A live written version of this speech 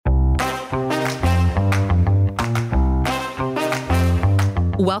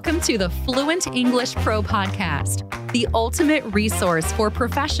Welcome to the Fluent English Pro Podcast, the ultimate resource for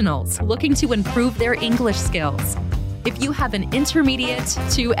professionals looking to improve their English skills. If you have an intermediate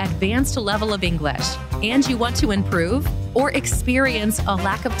to advanced level of English and you want to improve or experience a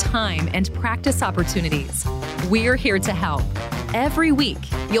lack of time and practice opportunities, we're here to help. Every week,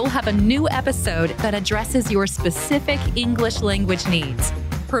 you'll have a new episode that addresses your specific English language needs,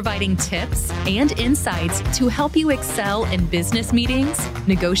 providing tips and insights to help you excel in business meetings,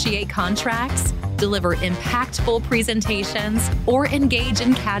 negotiate contracts, deliver impactful presentations, or engage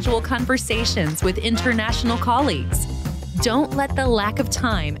in casual conversations with international colleagues. Don't let the lack of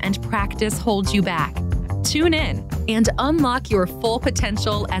time and practice hold you back. Tune in and unlock your full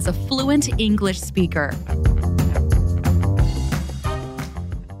potential as a fluent English speaker.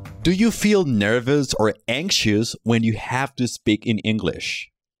 Do you feel nervous or anxious when you have to speak in English?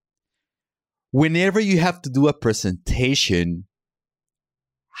 Whenever you have to do a presentation,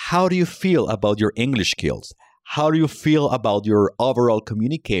 how do you feel about your English skills? How do you feel about your overall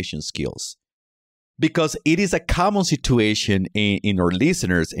communication skills? Because it is a common situation in our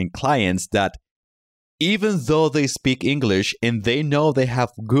listeners and clients that even though they speak English and they know they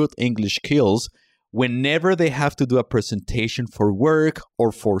have good English skills, whenever they have to do a presentation for work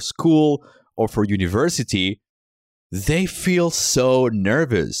or for school or for university, they feel so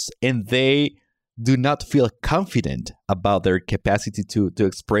nervous and they do not feel confident about their capacity to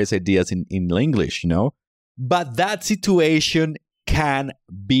express ideas in English, But that situation can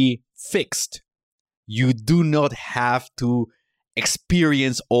be fixed. You do not have to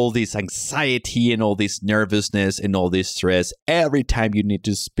experience all this anxiety and all this nervousness and all this stress every time you need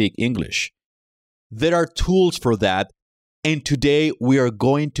to speak English. There are tools for that, and today we are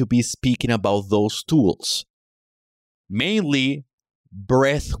going to be speaking about those tools. Mainly,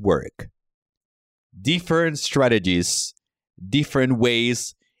 breathwork. Different strategies, different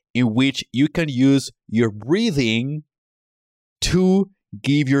ways in which you can use your breathing to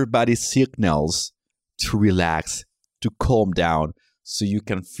give your body signals to relax, to calm down, so you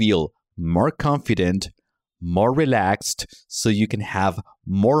can feel more confident, more relaxed, so you can have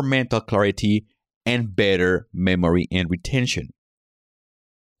more mental clarity and better memory and retention.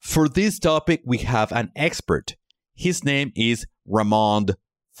 For this topic, we have an expert. His name is Ramond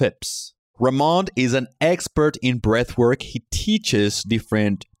Phipps. Ramond is an expert in breathwork. He teaches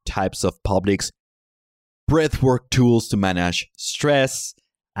different types of public breathwork tools to manage stress,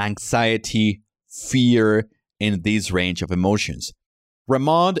 anxiety, fear, and this range of emotions.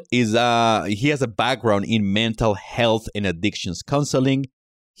 Ramond he has a background in mental health and addictions counseling.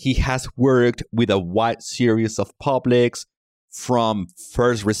 He has worked with a wide series of publics, from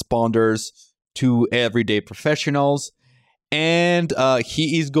first responders to everyday professionals. And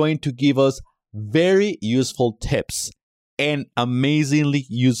he is going to give us very useful tips and amazingly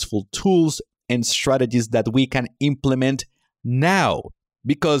useful tools and strategies that we can implement now,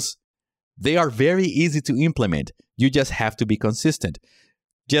 because they are very easy to implement. You just have to be consistent.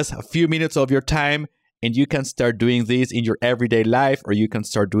 Just a few minutes of your time, and you can start doing this in your everyday life, or you can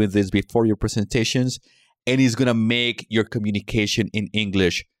start doing this before your presentations, and it's going to make your communication in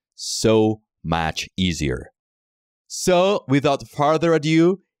English so much easier. So, without further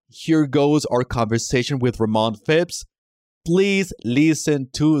ado, here goes our conversation with Ramond Phipps. Please listen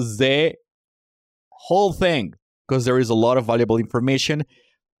to the whole thing, because there is a lot of valuable information.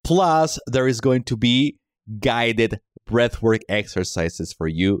 Plus, there is going to be guided breathwork exercises for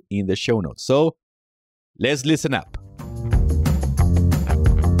you in the show notes. So, let's listen up.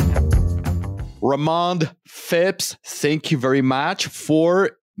 Ramond Phipps, thank you very much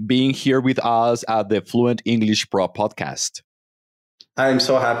for being here with us at the Fluent English Pro podcast. I'm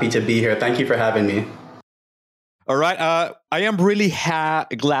so happy to be here. Thank you for having me. All right. I am really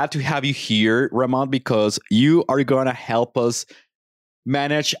glad to have you here, Ramond, because you are going to help us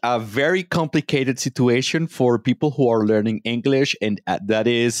manage a very complicated situation for people who are learning English, and that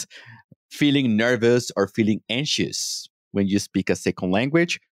is feeling nervous or feeling anxious when you speak a second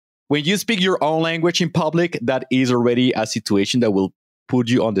language. When you speak your own language in public, that is already a situation that will put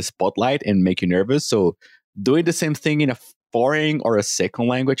you on the spotlight and make you nervous. So doing the same thing in a foreign or a second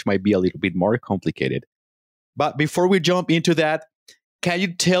language might be a little bit more complicated. But before we jump into that, can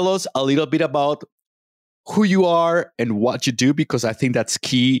you tell us a little bit about who you are and what you do? Because I think that's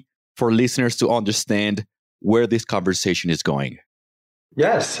key for listeners to understand where this conversation is going.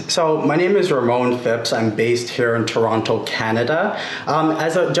 Yes. So my name is Ramond Phipps. I'm based here in Toronto, Canada.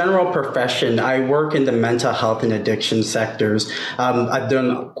 As a general profession, I work in the mental health and addiction sectors. I've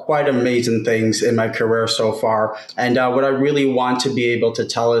done quite amazing things in my career so far. And what I really want to be able to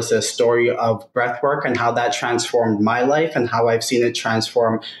tell is a story of breathwork and how that transformed my life and how I've seen it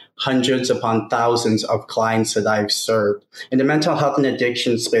transform hundreds upon thousands of clients that I've served. In the mental health and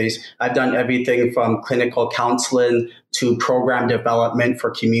addiction space, I've done everything from clinical counseling to program development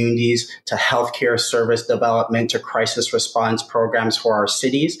for communities, to healthcare service development, to crisis response programs for our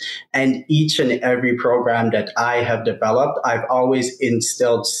cities. And each and every program that I have developed, I've always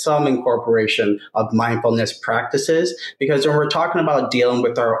instilled some incorporation of mindfulness practices, because when we're talking about dealing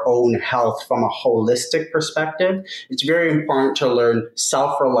with our own health from a holistic perspective, it's very important to learn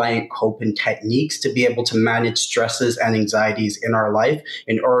self-reliant coping techniques to be able to manage stresses and anxieties in our life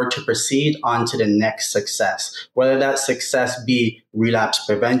in order to proceed on to the next success, whether that's success be relapse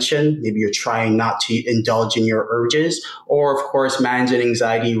prevention, maybe you're trying not to indulge in your urges, or of course, managing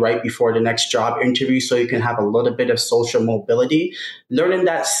anxiety right before the next job interview so you can have a little bit of social mobility. Learning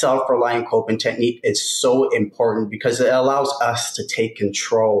that self-reliant coping technique is so important because it allows us to take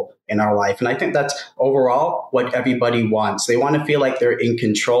control in our life. And I think that's overall what everybody wants. They want to feel like they're in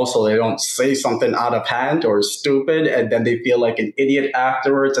control so they don't say something out of hand or stupid and then they feel like an idiot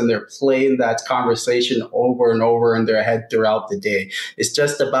afterwards and they're playing that conversation over and over in their head throughout the day. It's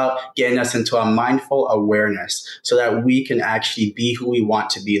just about getting us into a mindful awareness so that we can actually be who we want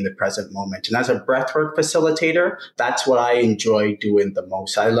to be in the present moment. And as a breathwork facilitator, that's what I enjoy doing the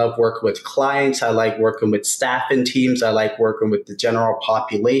most. I love working with clients. I like working with staff and teams. I like working with the general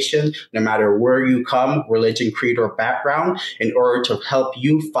population, no matter where you come, religion, creed, or background, in order to help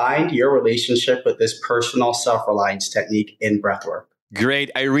you find your relationship with this personal self-reliance technique in breathwork.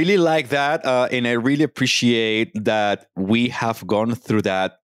 Great. I really like that. And I really appreciate that we have gone through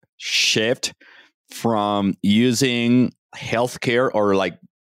that shift from using healthcare or like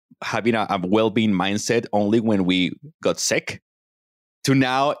having a well-being mindset only when we got sick to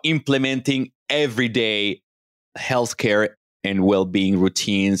now implementing everyday healthcare and well-being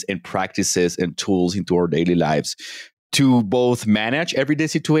routines and practices and tools into our daily lives to both manage everyday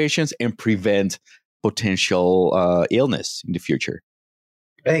situations and prevent potential illness in the future.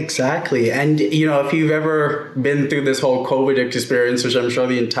 Exactly. And, you know, if you've ever been through this whole COVID experience, which I'm sure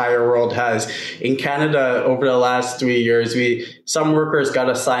the entire world has, in Canada over the last 3 years, some workers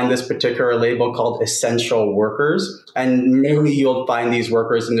got assigned this particular label called essential workers. And mainly you'll find these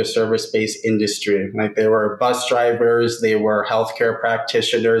workers in the service-based industry. Like they were bus drivers, they were healthcare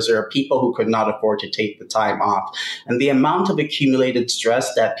practitioners, or people who could not afford to take the time off. And the amount of accumulated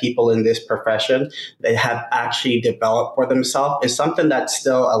stress that people in this profession they have actually developed for themselves is something that's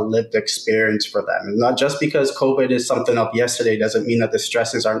still a lived experience for them. And not just because COVID is something of yesterday doesn't mean that the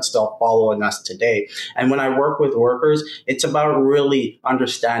stresses aren't still following us today. And when I work with workers, it's about really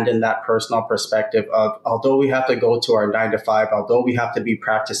understanding that personal perspective of, although we have to go to our 9 to 5, although we have to be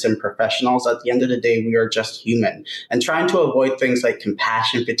practicing professionals, at the end of the day, we are just human. And trying to avoid things like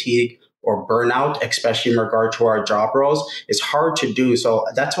compassion fatigue or burnout, especially in regard to our job roles, is hard to do. So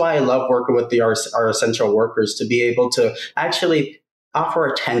that's why I love working with our essential workers, to be able to actually offer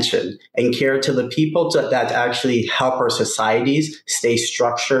attention and care to the people that actually help our societies stay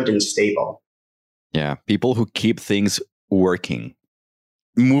structured and stable. Yeah, people who keep things working.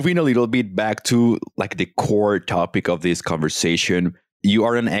 Moving a little bit back to like the core topic of this conversation, you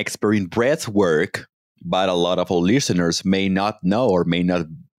are an expert in breath work, but a lot of our listeners may not know or may not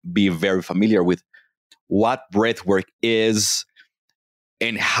be very familiar with what breath work is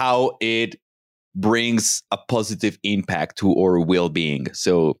and how it brings a positive impact to our well-being.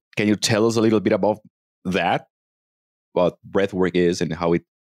 So can you tell us a little bit about that, what breath work is and how it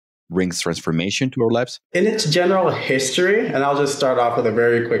brings transformation to our lives? In its general history, and I'll just start off with a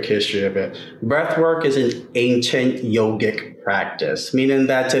very quick history of it, breathwork is an ancient yogic practice, meaning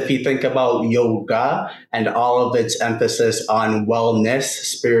that if you think about yoga and all of its emphasis on wellness,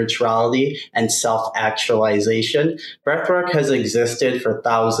 spirituality, and self-actualization, breathwork has existed for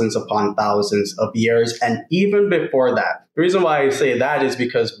thousands upon thousands of years, and even before that. The reason why I say that is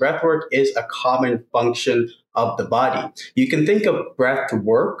because breathwork is a common function of the body. You can think of breath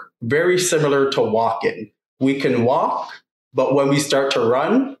work very similar to walking. We can walk, but when we start to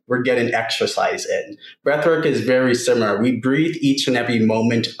run, we're getting exercise in. Breathwork is very similar. We breathe each and every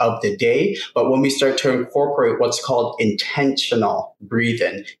moment of the day, but when we start to incorporate what's called intentional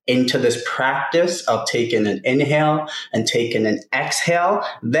breathing into this practice of taking an inhale and taking an exhale,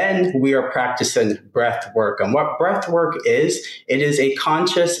 then we are practicing breath work. And what breath work is, it is a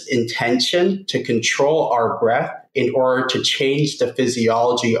conscious intention to control our breath in order to change the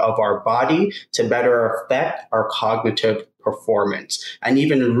physiology of our body to better affect our cognitive performance and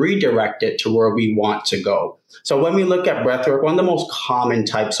even redirect it to where we want to go. So when we look at breathwork, one of the most common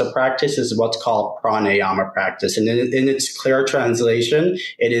types of practice is what's called pranayama practice. And in its clear translation,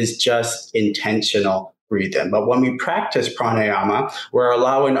 it is just intentional breathing. But when we practice pranayama, we're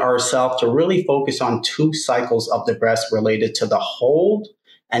allowing ourselves to really focus on 2 cycles of the breath related to the hold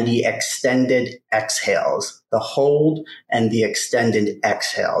and the extended exhales, the hold and the extended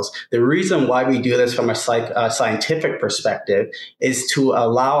exhales. The reason why we do this from a scientific perspective is to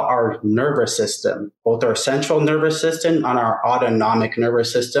allow our nervous system, both our central nervous system and our autonomic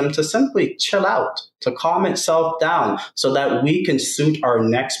nervous system, to simply chill out, to calm itself down so that we can suit our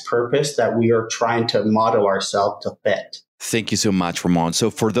next purpose that we are trying to model ourselves to fit. Thank you so much, Ramond.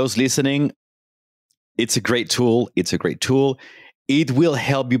 So for those listening, it's a great tool. It will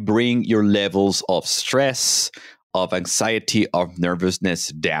help you bring your levels of stress, of anxiety, of nervousness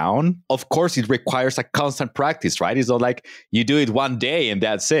down. Of course, it requires a constant practice, right? It's not like you do it one day and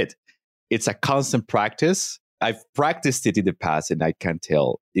that's it. It's a constant practice. I've practiced it in the past and I can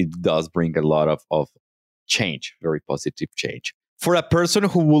tell it does bring a lot of change, very positive change. For a person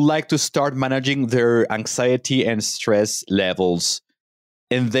who would like to start managing their anxiety and stress levels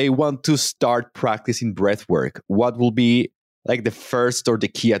and they want to start practicing breath work, what will be like the first or the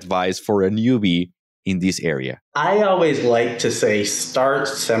key advice for a newbie in this area? I always like to say start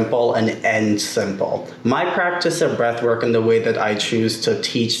simple and end simple. My practice of breathwork and the way that I choose to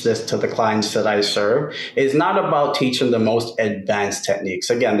teach this to the clients that I serve is not about teaching the most advanced techniques.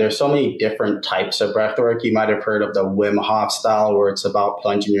 Again, there's so many different types of breathwork. You might have heard of the Wim Hof style, where it's about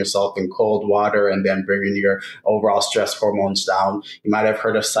plunging yourself in cold water and then bringing your overall stress hormones down. You might have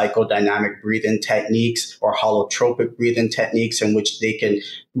heard of psychodynamic breathing techniques or holotropic breathing techniques, in which they can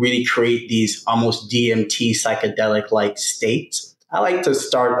really create these almost DMT psychedelic-like states. I like to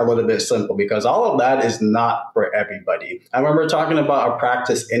start a little bit simple because all of that is not for everybody. And when we're talking about a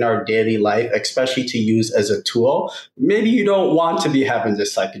practice in our daily life, especially to use as a tool, maybe you don't want to be having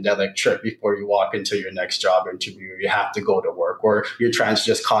this psychedelic trip before you walk into your next job interview. You have to go to work, or you're trying to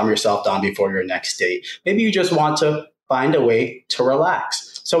just calm yourself down before your next date. Maybe you just want to find a way to relax.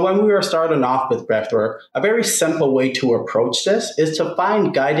 So when we were starting off with breathwork, a very simple way to approach this is to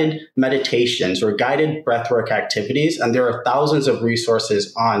find guided meditations or guided breathwork activities. And there are thousands of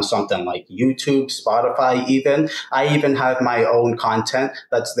resources on something like YouTube, Spotify even. I even have my own content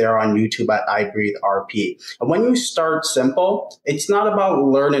that's there on YouTube at I Breathe RP. And when you start simple, it's not about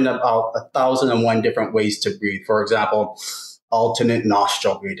learning about 1,001 different ways to breathe. For example, alternate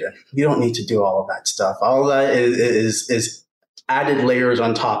nostril breathing. You don't need to do all of that stuff. All of that is added layers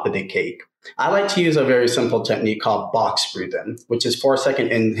on top of the cake. I like to use a very simple technique called box breathing, which is 4-second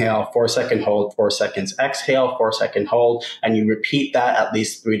inhale, 4-second hold, 4 seconds exhale, 4-second hold, and you repeat that at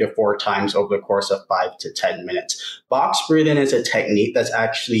least 3 to 4 times over the course of 5 to 10 minutes. Box breathing is a technique that's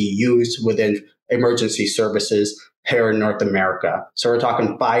actually used within emergency services here in North America. So we're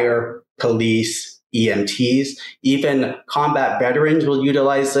talking fire, police, EMTs, even combat veterans will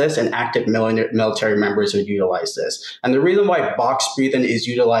utilize this, and active military members will utilize this. And the reason why box breathing is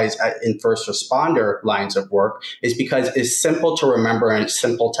utilized in first responder lines of work is because it's simple to remember and it's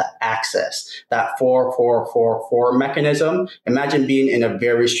simple to access. That 4-4-4-4 mechanism. Imagine being in a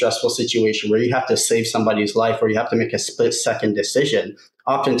very stressful situation where you have to save somebody's life or you have to make a split-second decision.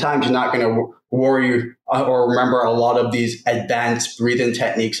 Oftentimes, you're not going to worry or remember a lot of these advanced breathing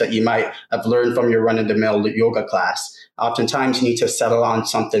techniques that you might have learned from your run-of-the-mill yoga class. Oftentimes, you need to settle on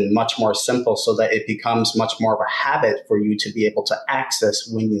something much more simple so that it becomes much more of a habit for you to be able to access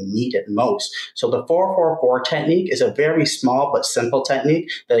when you need it most. So the 4-4-4 technique is a very small but simple technique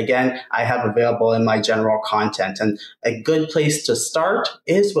that, again, I have available in my general content. And a good place to start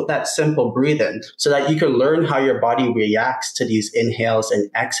is with that simple breathing so that you can learn how your body reacts to these inhales and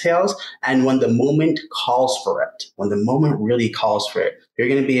exhales. And when the moment calls for it, when the moment really calls for it, you're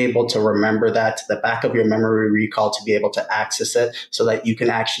going to be able to remember that to the back of your memory recall to be able to access it so that you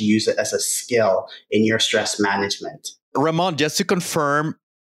can actually use it as a skill in your stress management. Ramond, just to confirm,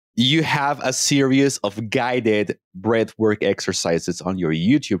 you have a series of guided breathwork exercises on your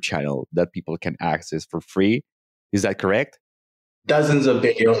YouTube channel that people can access for free. Is that correct? Dozens of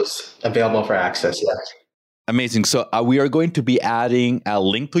videos available for access, yes. Amazing. So we are going to be adding a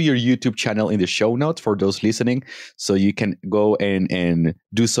link to your YouTube channel in the show notes for those listening, so you can go and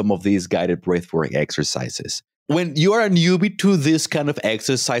do some of these guided breathwork exercises. When you are a newbie to this kind of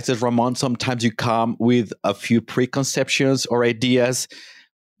exercises, Ramond, sometimes you come with a few preconceptions or ideas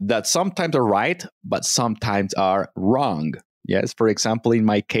that sometimes are right, but sometimes are wrong. Yes. For example, in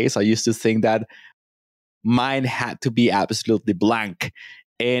my case, I used to think that mind had to be absolutely blank.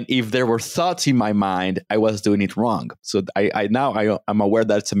 And if there were thoughts in my mind, I was doing it wrong. So I'm aware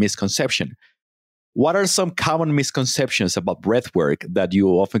that it's a misconception. What are some common misconceptions about breathwork that you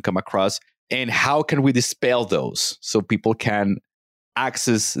often come across, and how can we dispel those so people can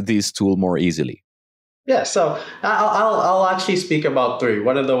access this tool more easily? Yeah, so I'll actually speak about three.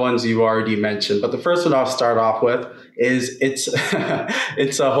 One of the ones you already mentioned, but the first one I'll start off with is it's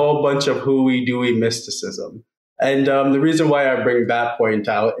it's a whole bunch of hooey dooey mysticism. And the reason why I bring that point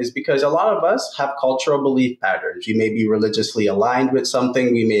out is because a lot of us have cultural belief patterns. We may be religiously aligned with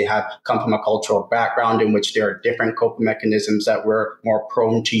something. We may have come from a cultural background in which there are different coping mechanisms that we're more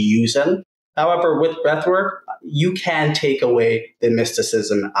prone to using. However, with breathwork, you can take away the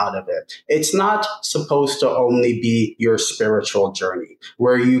mysticism out of it. It's not supposed to only be your spiritual journey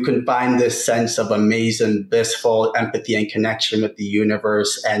where you can find this sense of amazing, blissful empathy and connection with the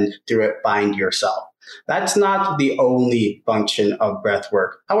universe and through it find yourself. That's not the only function of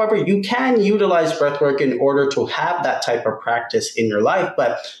breathwork. However, you can utilize breathwork in order to have that type of practice in your life.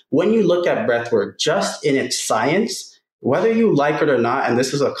 But when you look at breathwork just in its science, whether you like it or not, and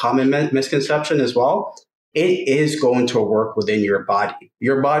this is a common misconception as well, it is going to work within your body.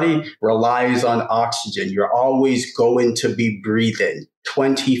 Your body relies on oxygen. You're always going to be breathing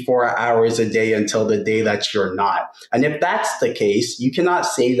 24 hours a day until the day that you're not. And if that's the case, you cannot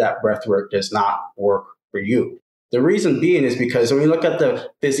say that breathwork does not work for you. The reason being is because when we look at the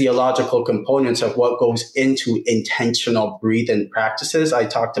physiological components of what goes into intentional breathing practices, I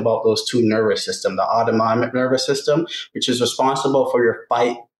talked about those two nervous systems, the autonomic nervous system, which is responsible for your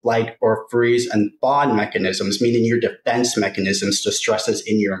fight, flight, or freeze and fawn mechanisms, meaning your defense mechanisms to stresses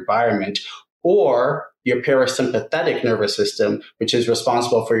in your environment, or your parasympathetic nervous system, which is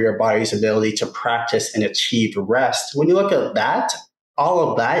responsible for your body's ability to practice and achieve rest. When you look at that,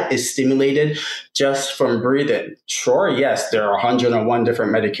 all of that is stimulated just from breathing. Sure, yes, there are 101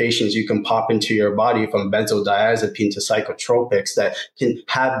 different medications you can pop into your body, from benzodiazepine to psychotropics, that can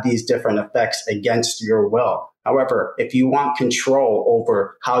have these different effects against your will. However, if you want control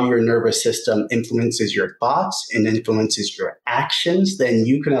over how your nervous system influences your thoughts and influences your actions, then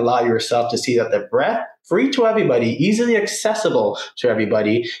you can allow yourself to see that the breath, free to everybody, easily accessible to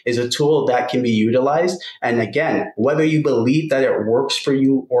everybody, is a tool that can be utilized. And again, whether you believe that it works for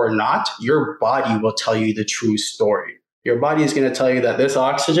you or not, your body will tell you the true story. Your body is going to tell you that this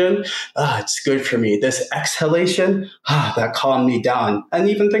oxygen, it's good for me. This exhalation, that calmed me down. And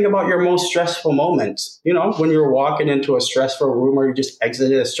even think about your most stressful moments. You know, when you're walking into a stressful room or you just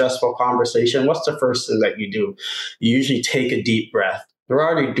exited a stressful conversation, what's the first thing that you do? You usually take a deep breath. We're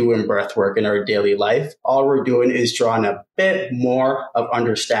already doing breath work in our daily life. All we're doing is drawing a bit more of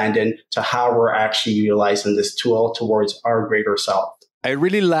understanding to how we're actually utilizing this tool towards our greater self. I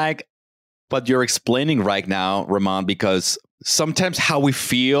really like what you're explaining right now, Ramond, because sometimes how we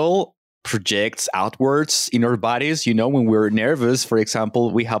feel projects outwards in our bodies. You know, when we're nervous, for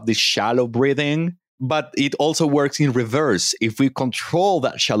example, we have this shallow breathing, but it also works in reverse. If we control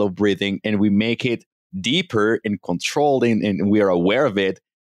that shallow breathing and we make it deeper and controlled and we are aware of it,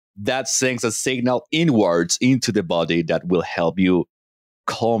 that sends a signal inwards into the body that will help you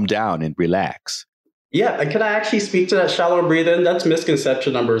calm down and relax. Yeah, and can I actually speak to that shallow breathing? That's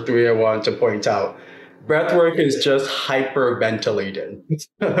misconception number 3 I wanted to point out. Breath work is just hyperventilating.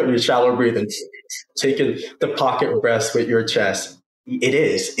 Your shallow breathing, taking the pocket breaths with your chest. It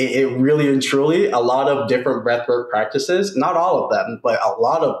is. It really and truly, a lot of different breathwork practices, not all of them, but a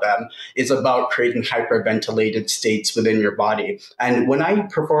lot of them, is about creating hyperventilated states within your body. And when I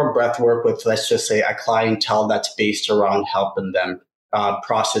perform breathwork with, let's just say, a clientele that's based around helping them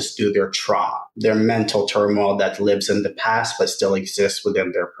process through their trauma, their mental turmoil that lives in the past but still exists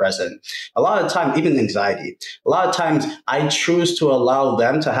within their present. A lot of time, even anxiety, a lot of times I choose to allow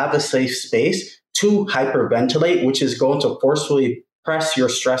them to have a safe space to hyperventilate, which is going to forcefully press your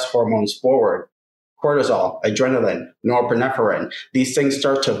stress hormones forward. Cortisol, adrenaline, norepinephrine. These things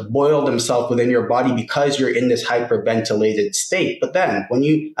start to boil themselves within your body because you're in this hyperventilated state. But then when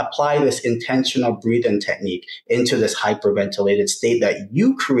you apply this intentional breathing technique into this hyperventilated state that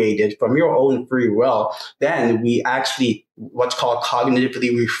you created from your own free will, then we actually what's called cognitively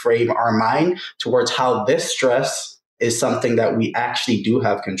reframe our mind towards how this stress is something that we actually do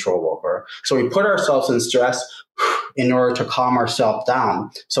have control over. So we put ourselves in stress in order to calm ourselves down,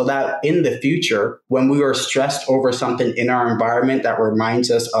 so that in the future, when we are stressed over something in our environment that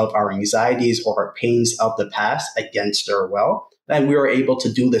reminds us of our anxieties or our pains of the past against our will, then we are able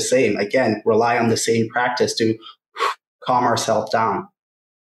to do the same. Again, rely on the same practice to calm ourselves down.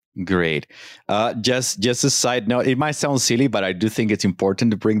 Great. Just a side note, it might sound silly, but I do think it's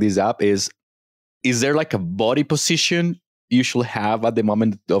important to bring this up, is is there like a body position you should have at the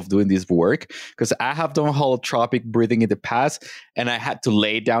moment of doing this work? Because I have done holotropic breathing in the past and I had to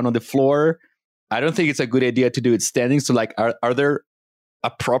lay down on the floor. I don't think it's a good idea to do it standing. So like, are there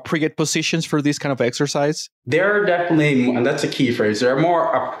appropriate positions for this kind of exercise? There are definitely, and that's a key phrase, there are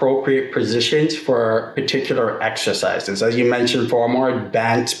more appropriate positions for particular exercises. As you mentioned, for a more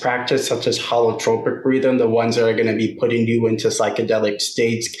advanced practice, such as holotropic breathing, the ones that are going to be putting you into psychedelic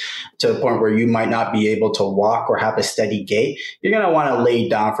states to the point where you might not be able to walk or have a steady gait, you're going to want to lay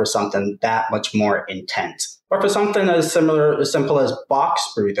down for something that much more intense. Or for something as simple as box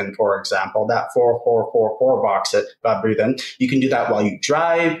breathing, for example, that 4-4-4-4 box breathing, you can do that while you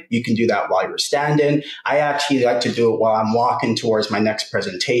drive. You can do that while you're standing. I actually like to do it while I'm walking towards my next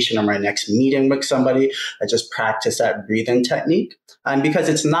presentation or my next meeting with somebody. I just practice that breathing technique. And because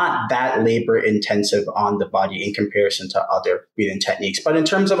it's not that labor intensive on the body in comparison to other breathing techniques. But in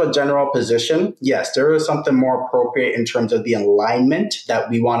terms of a general position, yes, there is something more appropriate in terms of the alignment that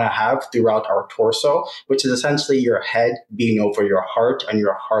we want to have throughout our torso, which is essentially your head being over your heart and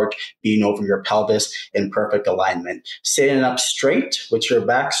your heart being over your pelvis in perfect alignment. Sitting up straight with your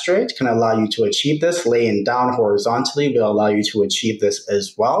back straight can allow you to achieve this. Laying down horizontally will allow you to achieve this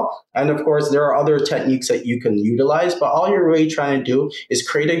as well. And of course, there are other techniques that you can utilize, but all you're really trying to do is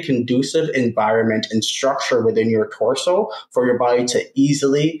create a conducive environment and structure within your torso for your body to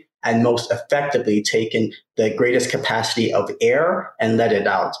easily and most effectively take in the greatest capacity of air and let it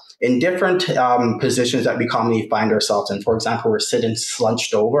out. In different positions that we commonly find ourselves in, for example, we're sitting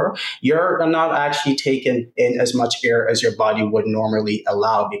slunched over, you're not actually taking in as much air as your body would normally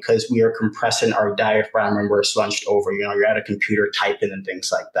allow because we are compressing our diaphragm when we're slunched over. You know, you're at a computer typing and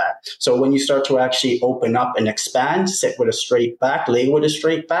things like that. So when you start to actually open up and expand, sit with a straight back, lay with a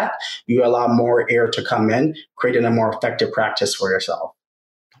straight back, you allow more air to come in, creating a more effective practice for yourself.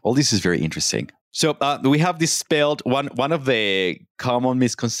 All this is very interesting. So we have dispelled one of the common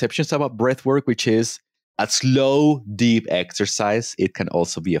misconceptions about breathwork, which is a slow, deep exercise. It can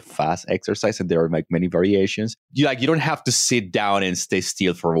also be a fast exercise, and there are like many variations. You don't have to sit down and stay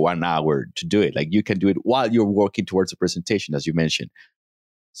still for 1 hour to do it. Like you can do it while you're working towards a presentation, as you mentioned.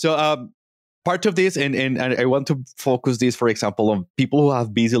 So part of this, and I want to focus this, for example, on people who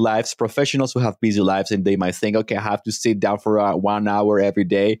have busy lives, professionals who have busy lives, and they might think, okay, I have to sit down for 1 hour every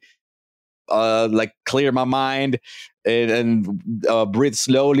day, like clear my mind and breathe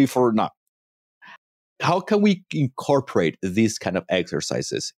slowly for now. How can we incorporate these kind of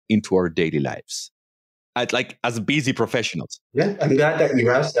exercises into our daily lives, as busy professionals? Yeah, I'm glad that you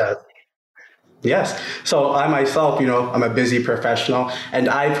asked that. Yes. So I myself, I'm a busy professional, and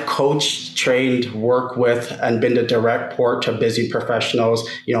I've coached, trained, worked with, and been the direct port to busy professionals,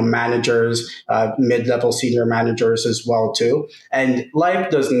 managers, mid-level senior managers as well too. And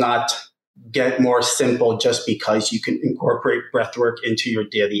life does not get more simple just because you can incorporate breathwork into your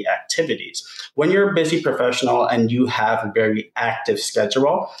daily activities. When you're a busy professional and you have a very active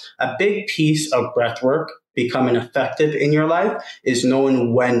schedule, a big piece of breathwork becoming effective in your life is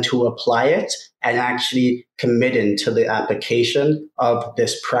knowing when to apply it and actually committing to the application of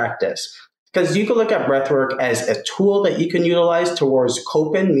this practice. Because you can look at breathwork as a tool that you can utilize towards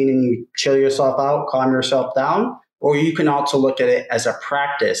coping, meaning you chill yourself out, calm yourself down. Or you can also look at it as a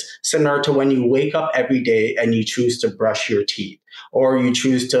practice, similar to when you wake up every day and you choose to brush your teeth, or you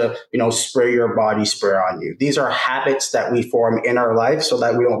choose to, spray your body spray on you. These are habits that we form in our life so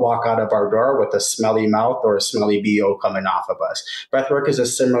that we don't walk out of our door with a smelly mouth or a smelly BO coming off of us. Breathwork is a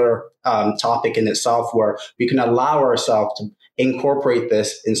similar topic in itself, where we can allow ourselves to incorporate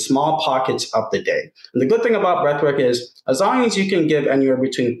this in small pockets of the day. And the good thing about breathwork is, as long as you can give anywhere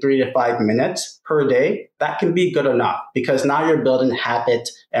between 3 to 5 minutes per day, that can be good enough, because now you're building habit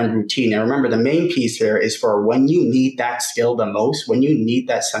and routine. And remember, the main piece here is for when you need that skill the most, when you need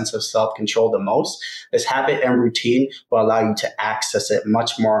that sense of self-control the most, this habit and routine will allow you to access it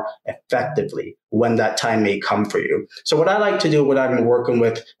much more effectively when that time may come for you. So what I like to do when I'm working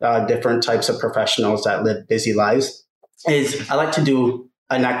with different types of professionals that live busy lives is I like to do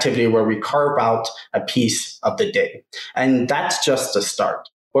an activity where we carve out a piece of the day. And that's just the start.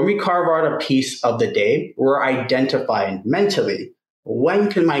 When we carve out a piece of the day, we're identifying mentally,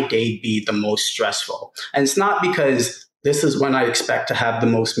 when can my day be the most stressful? And it's not because this is when I expect to have the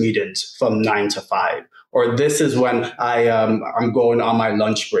most meetings from 9 to 5, or this is when I'm going on my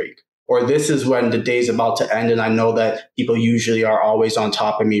lunch break, or this is when the day's about to end and I know that people usually are always on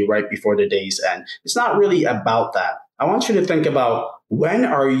top of me right before the day's end. It's not really about that. I want you to think about, when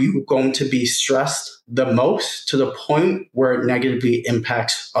are you going to be stressed the most to the point where it negatively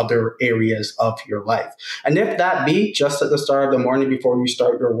impacts other areas of your life? And if that be just at the start of the morning before you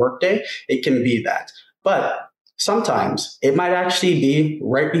start your workday, it can be that. But sometimes it might actually be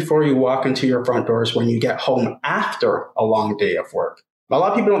right before you walk into your front doors when you get home after a long day of work. A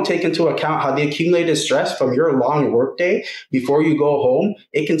lot of people don't take into account how the accumulated stress from your long workday before you go home,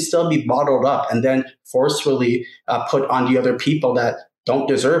 it can still be bottled up and then forcefully put on the other people that don't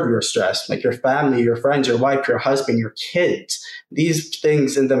deserve your stress, like your family, your friends, your wife, your husband, your kids. These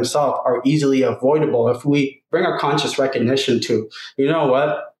things in themselves are easily avoidable if we bring a conscious recognition to, you know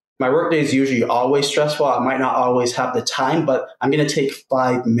what? My workday is usually always stressful. I might not always have the time, but I'm going to take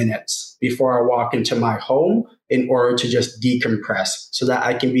 5 minutes before I walk into my home in order to just decompress so that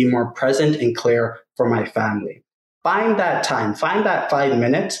I can be more present and clear for my family. Find that time, find that 5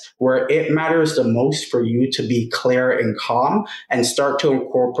 minutes where it matters the most for you to be clear and calm and start to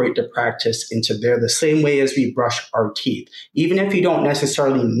incorporate the practice into there the same way as we brush our teeth. Even if you don't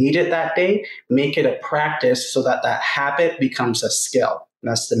necessarily need it that day, make it a practice so that that habit becomes a skill.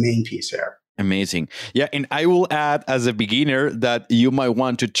 That's the main piece there. Amazing. Yeah. And I will add as a beginner that you might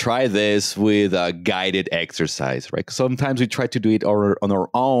want to try this with a guided exercise, right? Sometimes we try to do it on our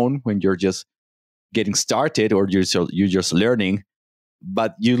own when you're just getting started or you're just learning,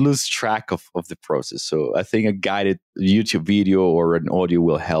 but you lose track of the process. So I think a guided YouTube video or an audio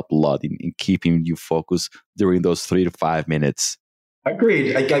will help a lot in keeping you focused during those 3 to 5 minutes.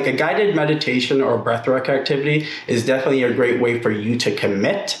 Agreed. Like a guided meditation or breathwork activity is definitely a great way for you to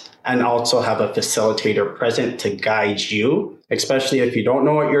commit and also have a facilitator present to guide you, especially if you don't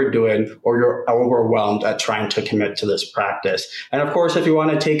know what you're doing or you're overwhelmed at trying to commit to this practice. And of course, if you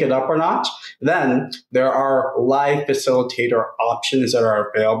want to take it up a notch, then there are live facilitator options that are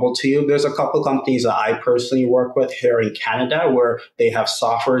available to you. There's a couple companies that I personally work with here in Canada where they have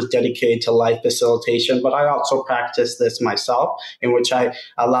softwares dedicated to live facilitation, but I also practice this myself, in which I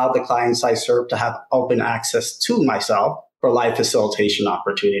allow the clients I serve to have open access to myself for live facilitation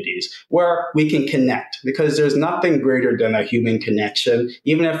opportunities where we can connect, because there's nothing greater than a human connection.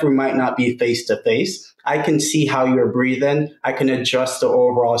 Even if we might not be face to face, I can see how you're breathing. I can adjust the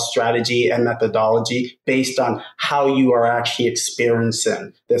overall strategy and methodology based on how you are actually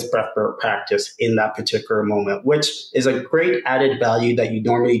experiencing this breathwork practice in that particular moment, which is a great added value that you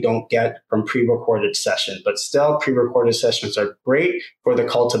normally don't get from pre-recorded sessions. But still, pre-recorded sessions are great for the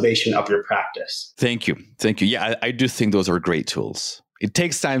cultivation of your practice. Thank you. Thank you. Yeah, I do think those are great tools. It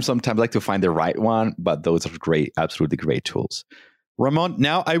takes time sometimes like to find the right one, but those are great, absolutely great tools. Ramond,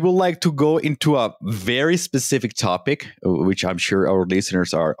 now I would like to go into a very specific topic, which I'm sure our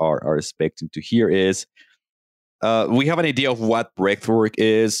listeners are expecting to hear is, we have an idea of what breathwork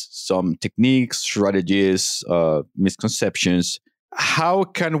is, some techniques, strategies, misconceptions. How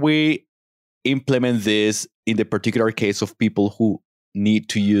can we implement this in the particular case of people who need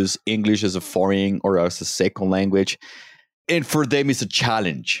to use English as a foreign or as a second language? And for them, it's a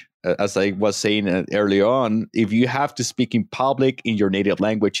challenge. As I was saying early on, if you have to speak in public in your native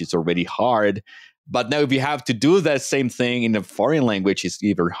language, it's already hard. But now if you have to do that same thing in a foreign language, it's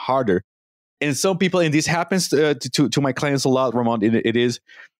even harder. And some people, and this happens to my clients a lot, Ramond, it is,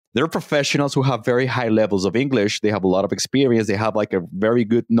 they're professionals who have very high levels of English. They have a lot of experience. They have like a very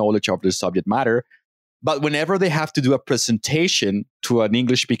good knowledge of the subject matter. But whenever they have to do a presentation to an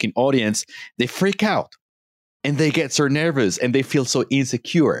English-speaking audience, they freak out and they get so nervous and they feel so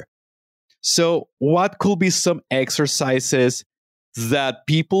insecure. So what could be some exercises that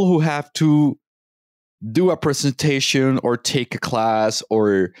people who have to do a presentation or take a class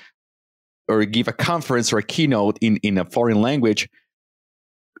or give a conference or a keynote in a foreign language,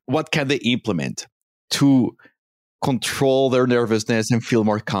 what can they implement to control their nervousness and feel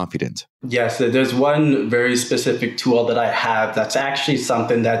more confident? Yes, there's one very specific tool that I have that's actually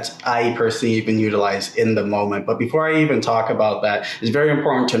something that I personally even utilize in the moment. But before I even talk about that, it's very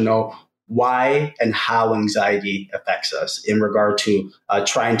important to know why and how anxiety affects us in regard to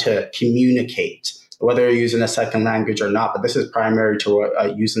trying to communicate, whether you're using a second language or not. But this is primary to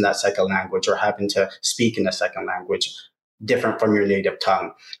using that second language or having to speak in a second language different from your native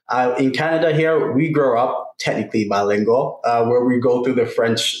tongue. In Canada here, we grow up technically bilingual, where we go through the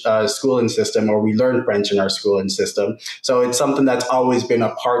French schooling system, or we learn French in our schooling system. So it's something that's always been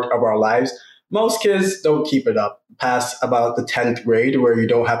a part of our lives. Most kids don't keep it up past about the 10th grade, where you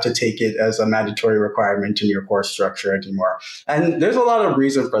don't have to take it as a mandatory requirement in your course structure anymore. And there's a lot of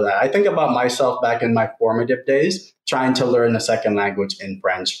reason for that. I think about myself back in my formative days, trying to learn a second language in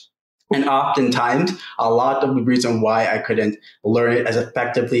French. And oftentimes, a lot of the reason why I couldn't learn it as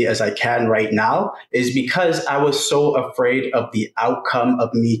effectively as I can right now is because I was so afraid of the outcome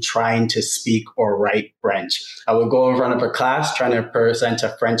of me trying to speak or write French. I would go in front of a class trying to present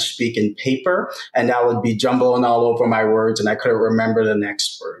a French speaking paper, and I would be jumbling all over my words, and I couldn't remember the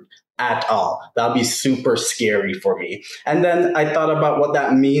next word at all. That'd be super scary for me. And then I thought about what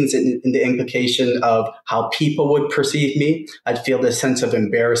that means in the implication of how people would perceive me. I'd feel this sense of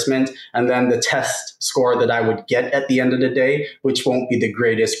embarrassment, and then the test score that I would get at the end of the day, which won't be the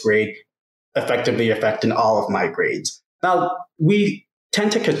greatest grade, effectively affecting all of my grades. Now, we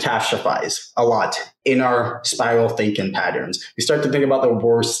tend to catastrophize a lot in our spiral thinking patterns. We start to think about the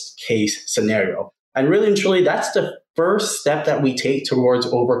worst case scenario. And really and truly, that's the first step that we take towards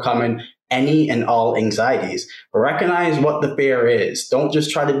overcoming any and all anxieties. Recognize what the fear is. Don't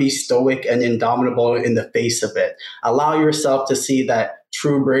just try to be stoic and indomitable in the face of it. Allow yourself to see that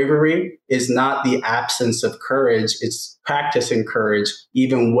true bravery is not the absence of courage. It's practicing courage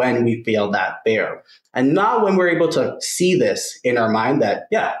even when we feel that fear. And now when we're able to see this in our mind that,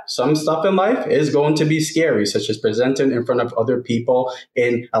 yeah, some stuff in life is going to be scary, such as presenting in front of other people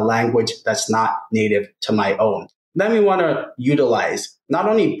in a language that's not native to my own. Then we want to utilize not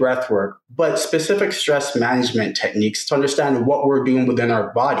only breath work, but specific stress management techniques to understand what we're doing within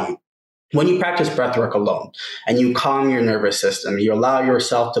our body. When you practice breathwork alone and you calm your nervous system, you allow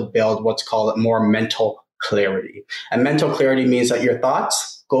yourself to build what's called more mental clarity. And mental clarity means that your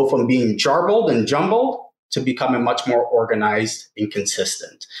thoughts go from being jarbled and jumbled to becoming much more organized and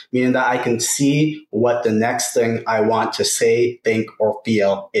consistent, meaning that I can see what the next thing I want to say, think, or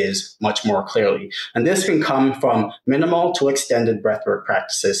feel is much more clearly. And this can come from minimal to extended breathwork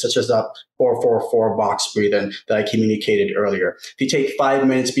practices, such as the 4-4-4 box breathing that I communicated earlier. If you take 5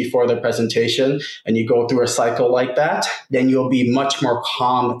 minutes before the presentation and you go through a cycle like that, then you'll be much more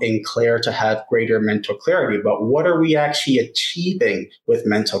calm and clear to have greater mental clarity. But what are we actually achieving with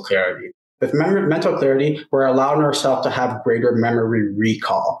mental clarity? With mental clarity, we're allowing ourselves to have greater memory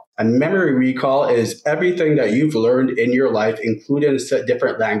recall. And memory recall is everything that you've learned in your life, including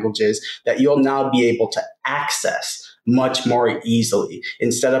different languages, that you'll now be able to access much more easily.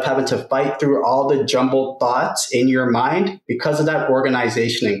 Instead of having to fight through all the jumbled thoughts in your mind, because of that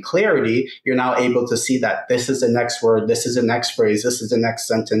organization and clarity, you're now able to see that this is the next word, this is the next phrase, this is the next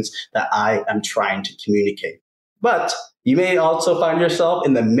sentence that I am trying to communicate. But you may also find yourself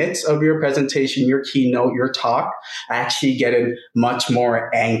in the midst of your presentation, your keynote, your talk, actually getting much more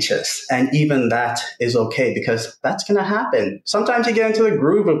anxious. And even that is okay, because that's going to happen. Sometimes you get into the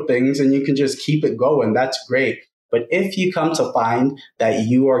groove of things and you can just keep it going. That's great. But if you come to find that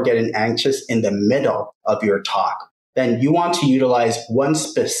you are getting anxious in the middle of your talk, then you want to utilize one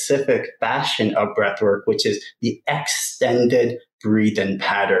specific fashion of breathwork, which is the extended breathing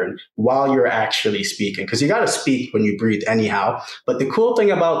pattern while you're actually speaking. Because you got to speak when you breathe anyhow. But the cool thing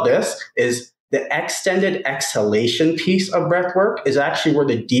about this is the extended exhalation piece of breathwork is actually where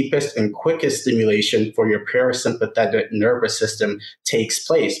the deepest and quickest stimulation for your parasympathetic nervous system takes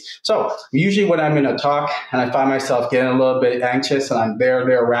place. So usually when I'm in a talk and I find myself getting a little bit anxious and I'm there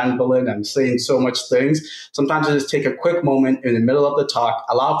rambling, I'm saying so much things, sometimes I just take a quick moment in the middle of the talk,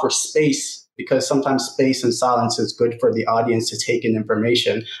 allow for space, because sometimes space and silence is good for the audience to take in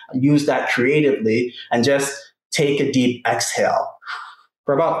information. Use that creatively and just take a deep exhale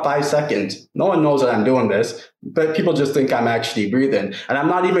for about 5 seconds. No one knows that I'm doing this, but people just think I'm actually breathing. And I'm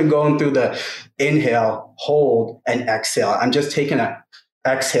not even going through the inhale, hold, and exhale. I'm just taking an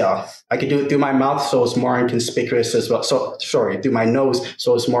exhale. I could do it through my mouth, so it's more inconspicuous as well. Through my nose,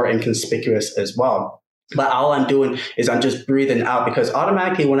 so it's more inconspicuous as well. But all I'm doing is I'm just breathing out, because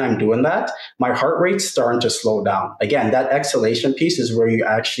automatically when I'm doing that, my heart rate's starting to slow down. Again, that exhalation piece is where you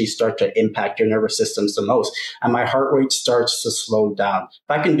actually start to impact your nervous systems the most. And my heart rate starts to slow down.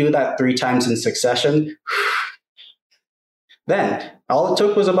 If I can do that 3 times in succession, then all it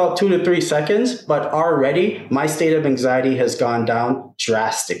took was about 2 to 3 seconds, but already my state of anxiety has gone down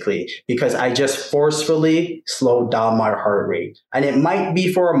drastically because I just forcefully slowed down my heart rate. And it might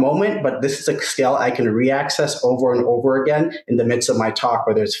be for a moment, but this is a skill I can re-access over and over again in the midst of my talk,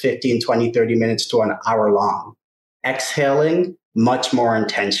 whether it's 15, 20, 30 minutes to an hour long. Exhaling much more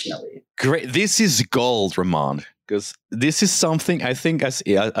intentionally. Great. This is gold, Ramond. Because this is something I think as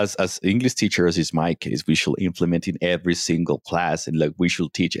English teachers, is my case, we should implement in every single class, and like we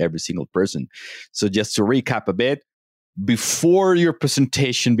should teach every single person. So just to recap a bit, before your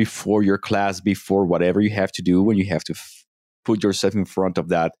presentation, before your class, before whatever you have to do, when you have to put yourself in front of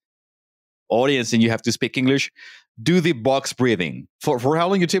that audience and you have to speak English, do the box breathing. For how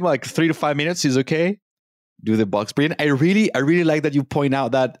long you take, like 3 to 5 minutes is okay. Do the box breathing. I really like that you point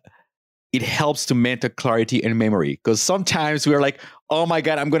out that it helps to mental clarity and memory. Because sometimes we're like, oh my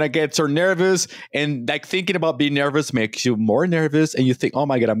God, I'm going to get so nervous. And like thinking about being nervous makes you more nervous. And you think, oh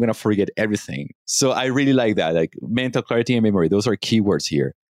my God, I'm going to forget everything. So I really like that. Like mental clarity and memory. Those are keywords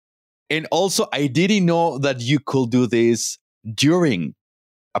here. And also, I didn't know that you could do this during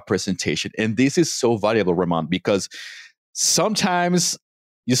a presentation. And this is so valuable, Ramond, because sometimes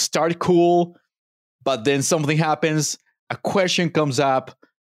you start cool, but then something happens, a question comes up,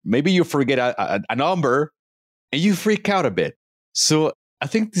 maybe you forget a number, and you freak out a bit. So I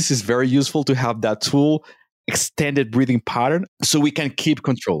think this is very useful to have that tool, extended breathing pattern, so we can keep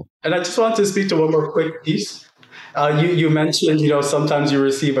control. And I just want to speak to one more quick piece. You mentioned, sometimes you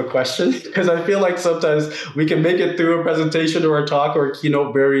receive a question, because I feel like sometimes we can make it through a presentation or a talk or a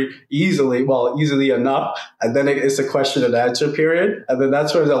keynote very easily, easily enough. And then it's a question and answer period. And then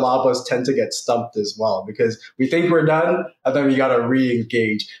that's where a lot of us tend to get stumped as well, because we think we're done and then we got to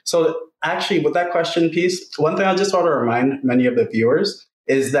re-engage. So actually, with that question piece, one thing I just want to remind many of the viewers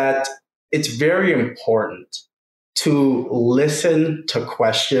is that it's very important to listen to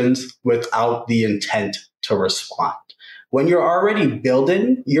questions without the intent to respond. When you're already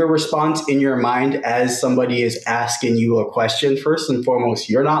building your response in your mind as somebody is asking you a question, first and foremost,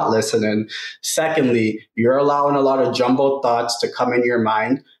 you're not listening. Secondly, you're allowing a lot of jumbled thoughts to come in your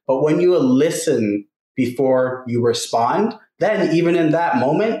mind. But when you listen before you respond, then even in that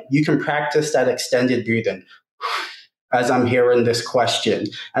moment, you can practice that extended breathing as I'm hearing this question.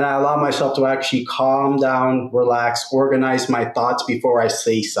 And I allow myself to actually calm down, relax, organize my thoughts before I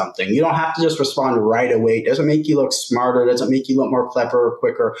say something. You don't have to just respond right away. It doesn't make you look smarter. It doesn't make you look more clever or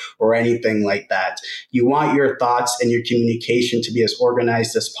quicker or anything like that. You want your thoughts and your communication to be as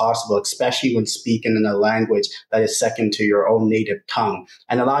organized as possible, especially when speaking in a language that is second to your own native tongue.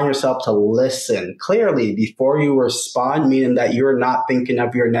 And allow yourself to listen clearly before you respond, meaning that you're not thinking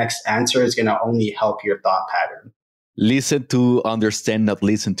of your next answer is going to only help your thought pattern. Listen to understand, not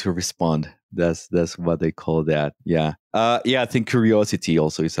listen to respond. That's what they call that. Yeah. I think curiosity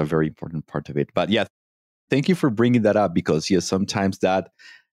also is a very important part of it. But yeah, thank you for bringing that up, because sometimes that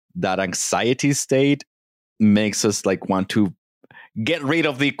anxiety state makes us like want to get rid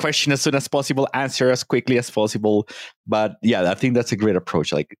of the question as soon as possible, answer as quickly as possible. But yeah, I think that's a great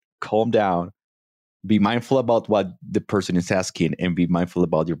approach. Like calm down, be mindful about what the person is asking, and be mindful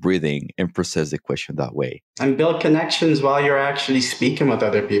about your breathing and process the question that way. And build connections while you're actually speaking with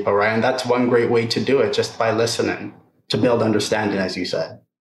other people, right? And that's one great way to do it, just by listening, to build understanding, as you said.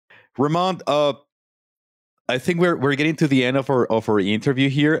 Ramond, I think we're getting to the end of our interview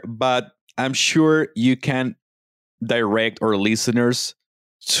here, but I'm sure you can direct our listeners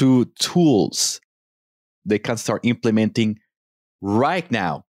to tools they can start implementing right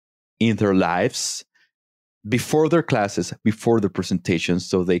now in their lives, before their classes, before the presentations,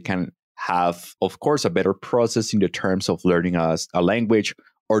 so they can have, of course, a better process in the terms of learning a language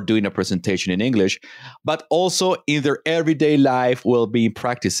or doing a presentation in English, but also in their everyday life well-being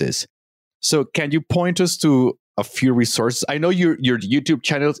practices. So can you point us to a few resources? I know your YouTube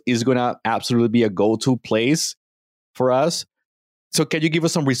channel is going to absolutely be a go-to place for us. So can you give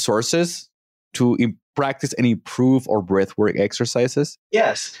us some resources to practice and improve our breathwork exercises?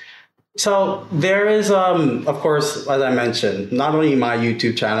 Yes. So there is, of course, as I mentioned, not only my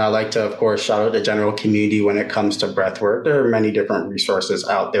YouTube channel, I like to, of course, shout out the general community when it comes to breathwork. There are many different resources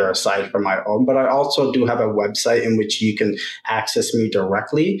out there aside from my own, but I also do have a website in which you can access me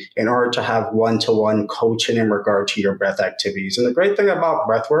directly in order to have one-to-one coaching in regard to your breath activities. And the great thing about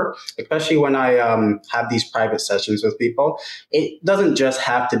breathwork, especially when I have these private sessions with people, it doesn't just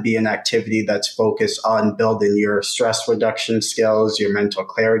have to be an activity that's focused on building your stress reduction skills, your mental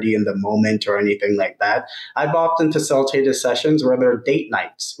clarity in the moment or anything like that. I've often facilitated sessions where there are date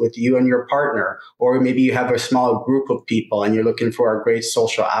nights with you and your partner, or maybe you have a small group of people and you're looking for a great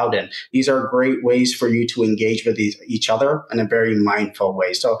social outing. These are great ways for you to engage with each other in a very mindful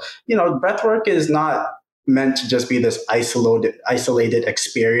way. So, breathwork is not meant to just be this isolated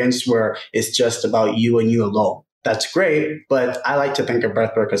experience where it's just about you and you alone. That's great, but I like to think of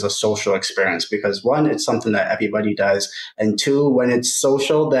breathwork as a social experience because, one, it's something that everybody does, and two, when it's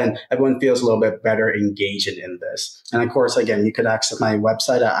social, then everyone feels a little bit better engaging in this. And of course, again, you could access my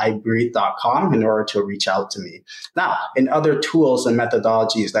website at ibreathe.com in order to reach out to me. Now, in other tools and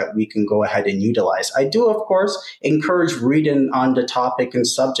methodologies that we can go ahead and utilize, I do, of course, encourage reading on the topic and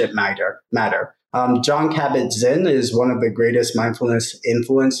subject matter. Jon Kabat-Zinn is one of the greatest mindfulness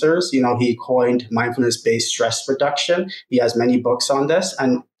influencers. He coined mindfulness-based stress reduction. He has many books on this.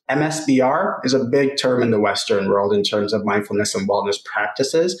 And MSBR is a big term in the Western world in terms of mindfulness and wellness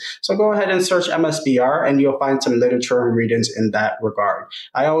practices. So go ahead and search MSBR and you'll find some literature and readings in that regard.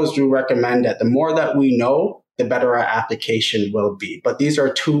 I always do recommend that the more that we know, the better our application will be. But these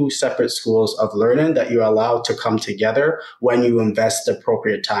are two separate schools of learning that you allow to come together when you invest the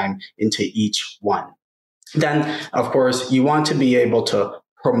appropriate time into each one. Then, of course, you want to be able to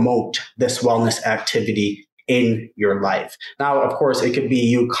promote this wellness activity in your life. Now, of course, it could be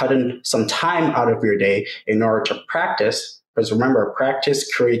you cutting some time out of your day in order to practice, because remember,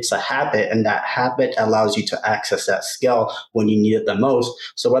 practice creates a habit, and that habit allows you to access that skill when you need it the most.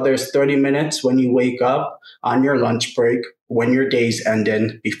 So whether it's 30 minutes when you wake up, on your lunch break, when your day's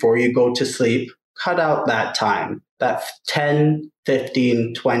ending, before you go to sleep, cut out that time, that 10,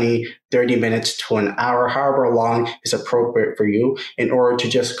 15, 20, 30 minutes to an hour, however long is appropriate for you, in order to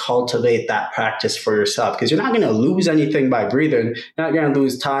just cultivate that practice for yourself. Because you're not going to lose anything by breathing. You're not going to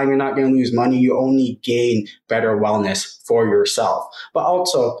lose time. You're not going to lose money. You only gain better wellness for yourself. But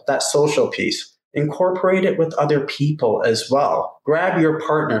also that social piece. Incorporate it with other people as well. Grab your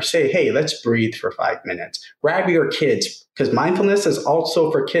partner. Say, hey, let's breathe for 5 minutes. Grab your kids, because mindfulness is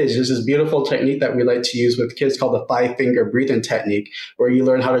also for kids. There's this beautiful technique that we like to use with kids called the 5-finger breathing technique, where you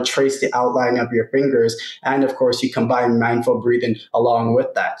learn how to trace the outline of your fingers. And of course, you combine mindful breathing along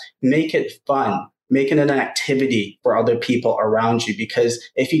with that. Make it fun. Make it an activity for other people around you, because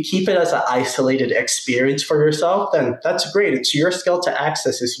if you keep it as an isolated experience for yourself, then that's great. It's your skill to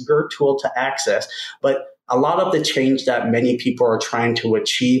access. It's your tool to access. But a lot of the change that many people are trying to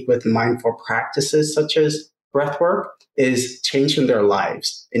achieve with mindful practices such as breathwork is changing their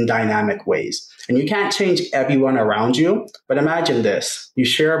lives in dynamic ways. And you can't change everyone around you, but imagine this. You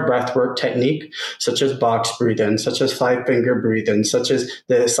share a breathwork technique, such as box breathing, such as 5-finger breathing, such as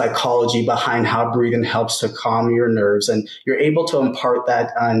the psychology behind how breathing helps to calm your nerves. And you're able to impart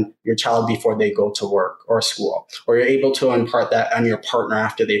that on your child before they go to work or school. Or you're able to impart that on your partner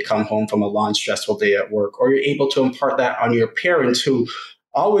after they come home from a long, stressful day at work. Or you're able to impart that on your parents who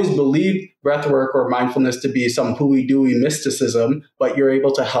always believe breathwork or mindfulness to be some hooey-dooey mysticism, but you're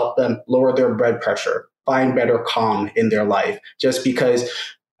able to help them lower their blood pressure, find better calm in their life, just because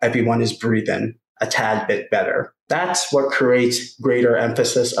everyone is breathing a tad bit better. That's what creates greater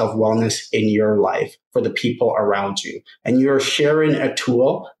emphasis of wellness in your life for the people around you. And you're sharing a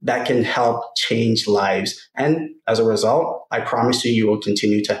tool that can help change lives. And as a result, I promise you, you will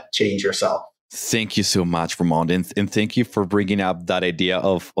continue to change yourself. Thank you so much, Ramond. And thank you for bringing up that idea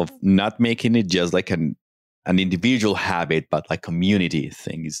of not making it just like an individual habit, but like community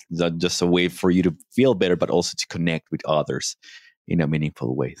thing. It's not just a way for you to feel better, but also to connect with others in a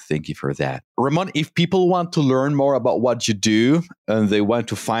meaningful way. Thank you for that. Ramond, if people want to learn more about what you do and they want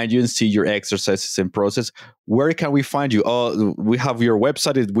to find you and see your exercises and process, where can we find you? We have your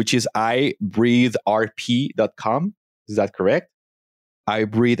website, which is ibreatherp.com. Is that correct?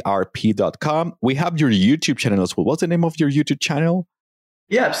 ibreatherp.com. We have your YouTube channel as well. What's the name of your YouTube channel?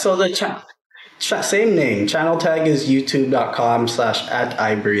 Yeah, so the same name. Channel tag is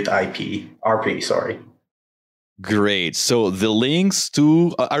youtube.com/@ibreatherp. Sorry. Great. So the links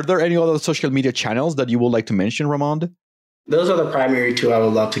to, are there any other social media channels that you would like to mention, Ramond? Those are the primary two I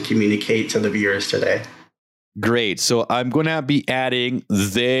would love to communicate to the viewers today. Great. So I'm going to be adding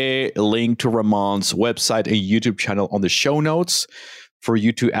the link to Ramond's website and YouTube channel on the show notes for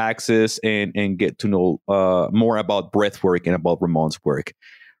you to access and get to know more about breathwork and about Ramond's work.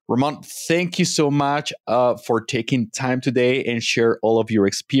 Ramond, thank you so much for taking time today and share all of your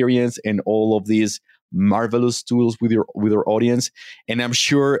experience and all of these marvelous tools with your audience. And I'm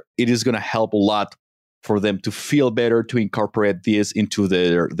sure it is going to help a lot for them to feel better, to incorporate this into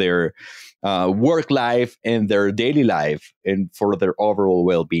their work life and their daily life and for their overall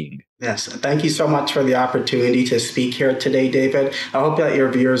well-being. Yes. Thank you so much for the opportunity to speak here today, David. I hope that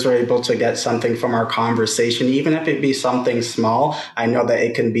your viewers are able to get something from our conversation, even if it be something small. I know that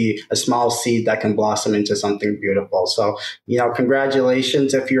it can be a small seed that can blossom into something beautiful. So,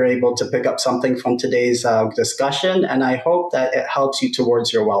 congratulations if you're able to pick up something from today's discussion. And I hope that it helps you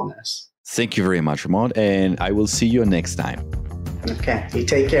towards your wellness. Thank you very much, Ramond. And I will see you next time. Okay. You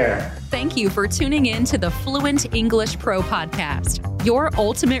take care. Thank you for tuning in to the Fluent English Pro podcast, your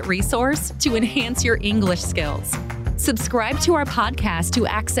ultimate resource to enhance your English skills. Subscribe to our podcast to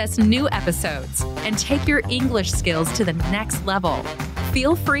access new episodes and take your English skills to the next level.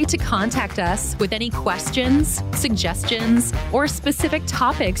 Feel free to contact us with any questions, suggestions, or specific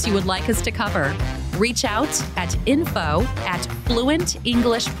topics you would like us to cover. Reach out at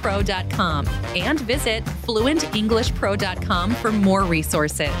info@fluentenglishpro.com and visit fluentenglishpro.com for more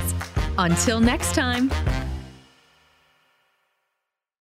resources. Until next time.